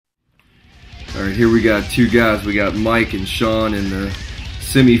Alright, here we got two guys. We got Mike and Sean in the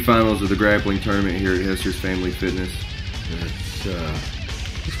semifinals of the grappling tournament here at Hester's Family Fitness.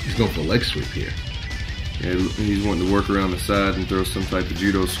 He's going for a leg sweep here. Yeah, he's wanting to work around the side and throw some type of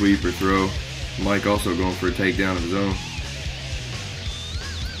judo sweep or throw. Mike also going for a takedown of his own.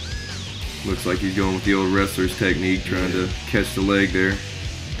 Looks like he's going with the old wrestler's technique, trying to catch the leg there.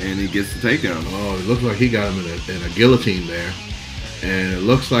 And he gets the takedown. Oh, it looks like he got him in a guillotine there. And it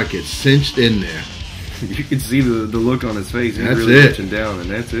looks like it's cinched in there. You can see the look on his face. He's that's really it. reaching down, and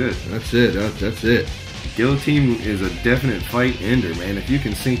that's it. That's it. That's it. Guillotine is a definite fight ender, man. If you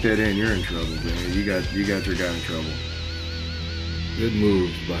can sink that in, you're in trouble, man. You got your guy in trouble. Good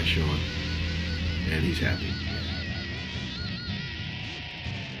moves by Sean. And he's happy.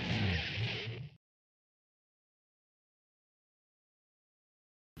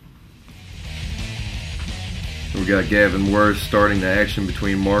 We got Gavin Worth starting the action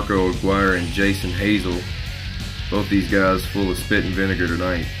between Marco Aguirre and Jason Hazel. Both these guys full of spit and vinegar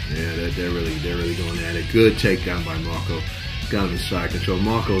tonight. Yeah, they're really going at it. Good takedown by Marco. Got him in side control.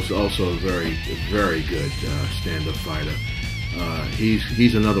 Marco's also a very good stand-up fighter.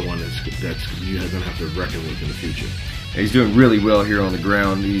 He's another one that's you're going to have to reckon with in the future. He's doing really well here on the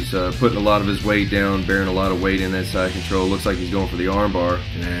ground. He's putting a lot of his weight down, bearing a lot of weight in that side control. Looks like he's going for the arm bar.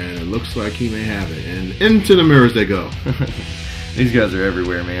 And it looks like he may have it. And into the mirrors they go. These guys are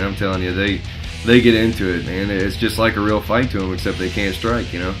everywhere, man. I'm telling you, they get into it, man. It's just like a real fight to them, except they can't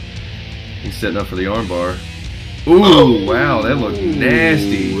strike, you know. He's setting up for the arm bar. Ooh, oh, wow, that looked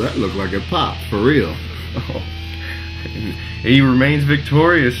nasty. That looked like it popped, for real. Oh. He remains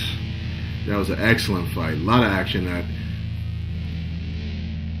victorious. That was an excellent fight. A lot of action.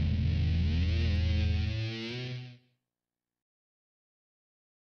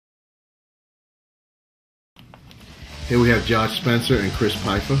 Here we have Josh Spencer and Chris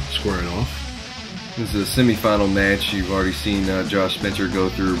Pfeiffer squaring off. This is a semifinal match. You've already seen Josh Spencer go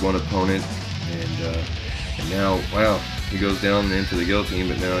through one opponent, and now, wow, he goes down into the guillotine,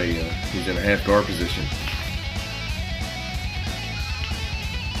 but now he's in a half guard position.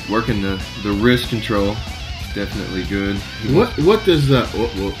 Working the wrist control, definitely good. What does that?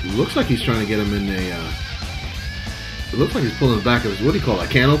 Well, looks like he's trying to get him in a. It looks like he's pulling the back of his. What do you call that?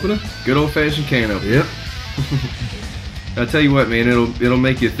 Can opener? Good old fashioned can opener. Yep. I tell you what, man, it'll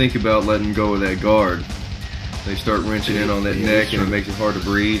make you think about letting go of that guard. They start wrenching in on that neck, and it makes it hard to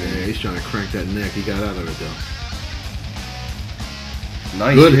breathe. Yeah, he's trying to crank that neck. He got out of it though.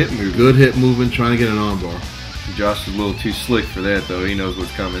 Nice hip movement. Good hip movement, trying to get an armbar. Josh is a little too slick for that, though. He knows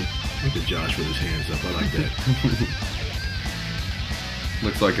what's coming. Look at Josh with his hands up. I like that.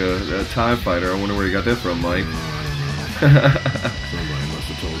 Looks like a Thai fighter. I wonder where he got that from, Mike. I don't know. Somebody must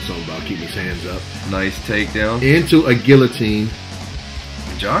have told something about keeping his hands up. Nice takedown. Into a guillotine.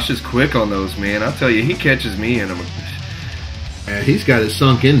 Josh is quick on those, man. I'll tell you, he catches me in them. And he's got it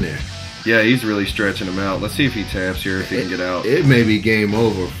sunk in there. Yeah, he's really stretching him out. Let's see if he taps here, if he can get out. It may be game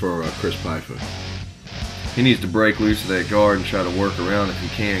over for Chris Pfeiffer. He needs to break loose of that guard and try to work around if he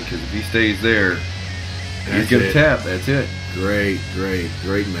can, because if he stays there, he's going to tap. That's it. Great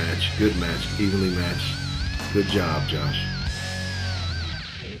match. Good match. Evenly matched. Good job, Josh.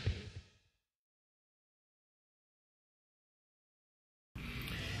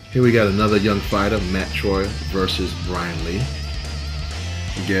 Here we got another young fighter, Matt Troyer versus Brian Lee.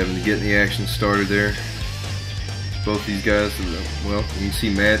 Gavin getting the action started there. Both these guys, well, you can see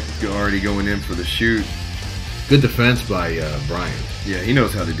Matt already going in for the shoot. Good defense by Brian. Yeah, he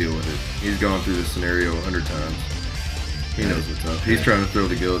knows how to deal with it. He's gone through this scenario 100 times. He knows what's up. He's trying to throw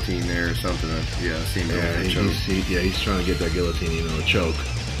the guillotine there or something. Yeah, I see him. He's trying to get that guillotine, a choke.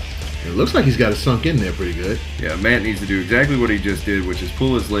 It looks like he's got it sunk in there pretty good. Yeah, Matt needs to do exactly what he just did, which is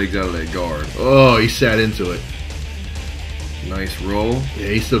pull his legs out of that guard. Oh, he sat into it. Nice roll. Yeah,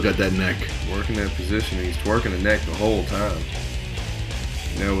 he's still got that neck. Working that position. He's twerking the neck the whole time.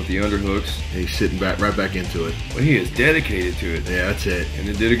 Now with the underhooks. He's sitting right back into it. Well, he is dedicated to it. Yeah, that's it. And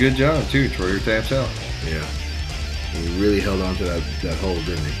it did a good job, too. Troyer taps out. Yeah. He really held on to that hold,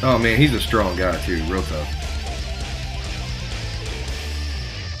 didn't he? Oh, man, he's a strong guy, too. Real tough.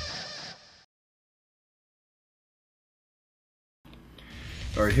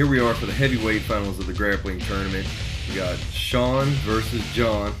 All right, here we are for the heavyweight finals of the grappling tournament. We got Sean versus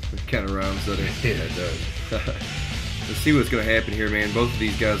John. It kind of rhymes, doesn't it? Yeah, it does. Let's see what's going to happen here, man. Both of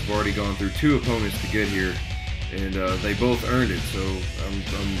these guys have already gone through two opponents to get here, and they both earned it. So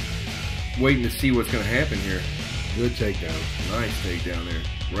I'm waiting to see what's going to happen here. Good takedown. Nice takedown there.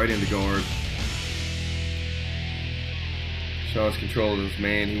 Right in the guard. Sean's controlling his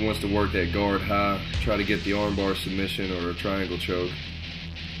man. He wants to work that guard high, try to get the armbar submission or a triangle choke.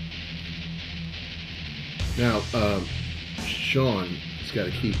 Now, Sean has got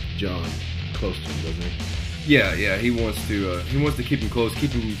to keep John close to him, doesn't he? Yeah. He wants to keep him close,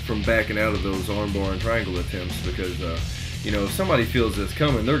 keep him from backing out of those armbar and triangle attempts because if somebody feels this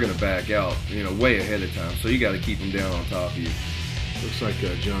coming, they're going to back out, way ahead of time. So you got to keep them down on top of you. Looks like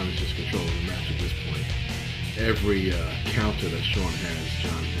John is just controlling the match at this point. Every counter that Sean has,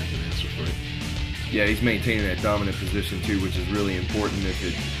 John has an answer for it. Yeah, he's maintaining that dominant position too, which is really important.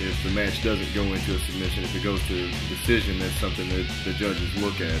 If the match doesn't go into a submission, if it goes to a decision, that's something that the judges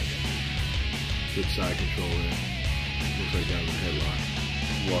look at. Good side control there. Looks like that was a headlock.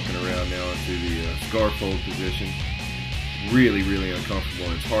 Walking around now into the scarf hold position. Really, really uncomfortable,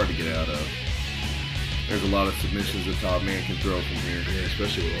 and it's hard to get out of. There's a lot of submissions the top man can throw from here. Yeah,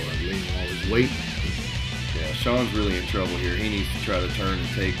 especially with all his weight. Yeah, Sean's really in trouble here. He needs to try to turn and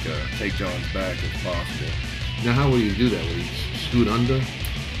take John's back if possible. Now, how will you do that? Will he scoot under?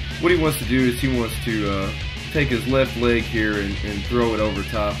 What he wants to do is he wants to take his left leg here and throw it over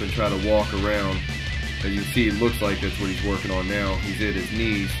top and try to walk around. As you see, it looks like that's what he's working on now. He's at his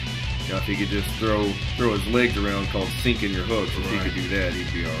knees. Now, if he could just throw his legs around, called sinking your hooks, if he could do that,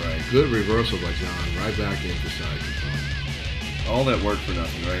 he'd be all right. Good reversal by John, right back into side control. All that work for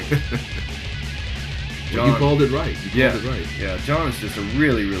nothing, right? John, you called it right. You called it right. Yeah, John is just a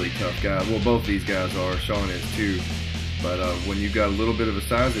really, really tough guy. Well, both these guys are. Sean is too. But when you've got a little bit of a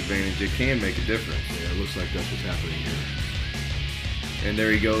size advantage, it can make a difference. Yeah, it looks like that's what's happening here. And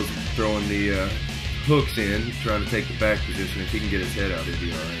there he goes, throwing the hooks in, trying to take the back position. If he can get his head out, he'd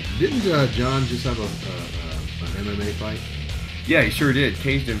be all right. Didn't John just have an MMA fight? Yeah, he sure did.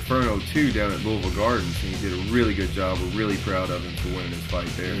 Caged Inferno 2 down at Louisville Gardens, and he did a really good job. We're really proud of him for winning his fight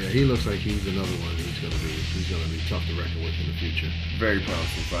there. Yeah, he looks like he's another one he's going to be tough to reckon with in the future. Very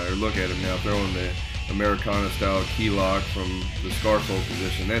promising fighter. Look at him now throwing the Americana-style key lock from the scarf hold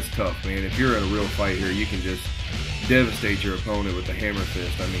position. That's tough, man. If you're in a real fight here, you can just devastate your opponent with a hammer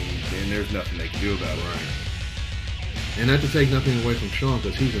fist. I mean, and there's nothing they can do about it. Right. And not to take nothing away from Sean,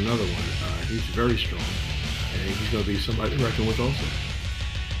 because he's another one. He's very strong. And he's going to be somebody to reckon with also.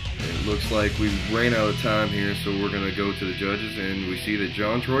 It looks like we ran out of time here, so we're going to go to the judges, and we see that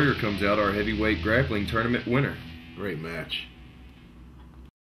John Troyer comes out our heavyweight grappling tournament winner. Great match.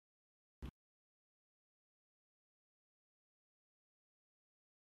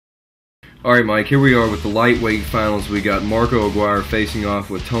 All right, Mike, here we are with the lightweight finals. We got Marco Aguirre facing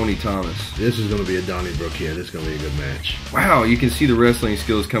off with Tony Thomas. This is going to be a Donnybrook here. This is going to be a good match. Wow, you can see the wrestling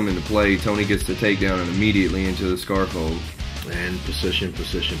skills come into play. Tony gets the takedown and immediately into the scarf hold. And position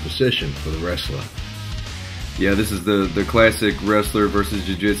for the wrestler. Yeah, this is the classic wrestler versus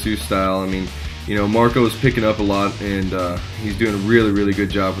jiu-jitsu style. I mean, Marco's picking up a lot, and he's doing a really, really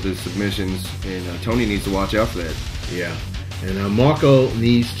good job with his submissions, and Tony needs to watch out for that. Yeah. And Marco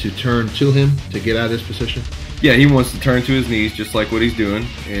needs to turn to him to get out of this position? Yeah, he wants to turn to his knees, just like what he's doing,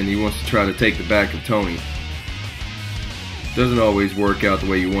 and he wants to try to take the back of Tony. Doesn't always work out the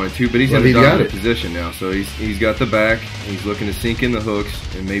way you want it to, but he's in a dominant position now. So he's got the back, he's looking to sink in the hooks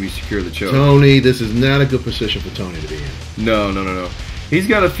and maybe secure the choke. Tony, this is not a good position for Tony to be in. No. He's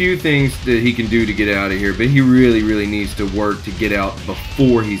got a few things that he can do to get out of here, but he really, really needs to work to get out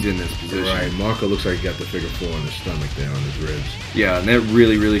before he's in this position. Right, Marco looks like he got the figure 4 on his stomach there on his ribs. Yeah, and that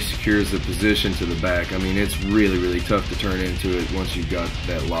really, really secures the position to the back. I mean, it's really, really tough to turn into it once you've got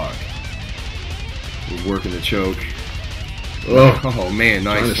that lock. He's working the choke. Oh man,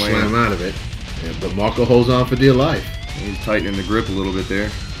 nice trying to slam. Slam out of it. Yeah, but Marco holds on for dear life. He's tightening the grip a little bit there.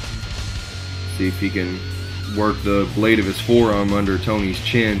 See if he can work the blade of his forearm under Tony's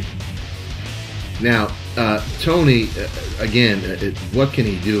chin. Now, Tony, again, what can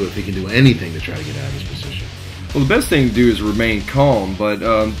he do if he can do anything to try to get out of this position? Well, the best thing to do is remain calm, but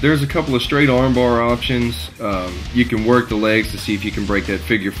there's a couple of straight armbar options. You can work the legs to see if you can break that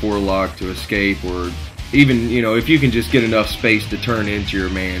figure 4 lock to escape, or even, if you can just get enough space to turn into your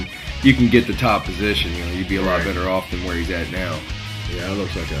man, you can get the top position. You'd be a lot better off than where he's at now. Yeah, it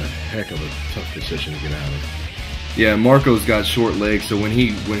looks like a heck of a tough position to get out of. Yeah, Marco's got short legs, so when he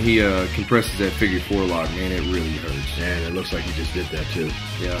compresses that figure 4 lock, man, it really hurts. And it looks like he just did that too.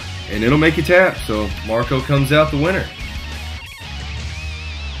 Yeah, and it'll make you tap, so Marco comes out the winner.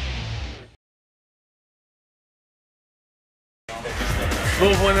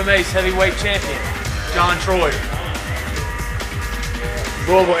 Louisville MMA's heavyweight champion, John Troyer.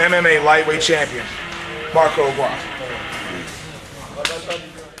 Louisville MMA lightweight champion, Marco Aguirre.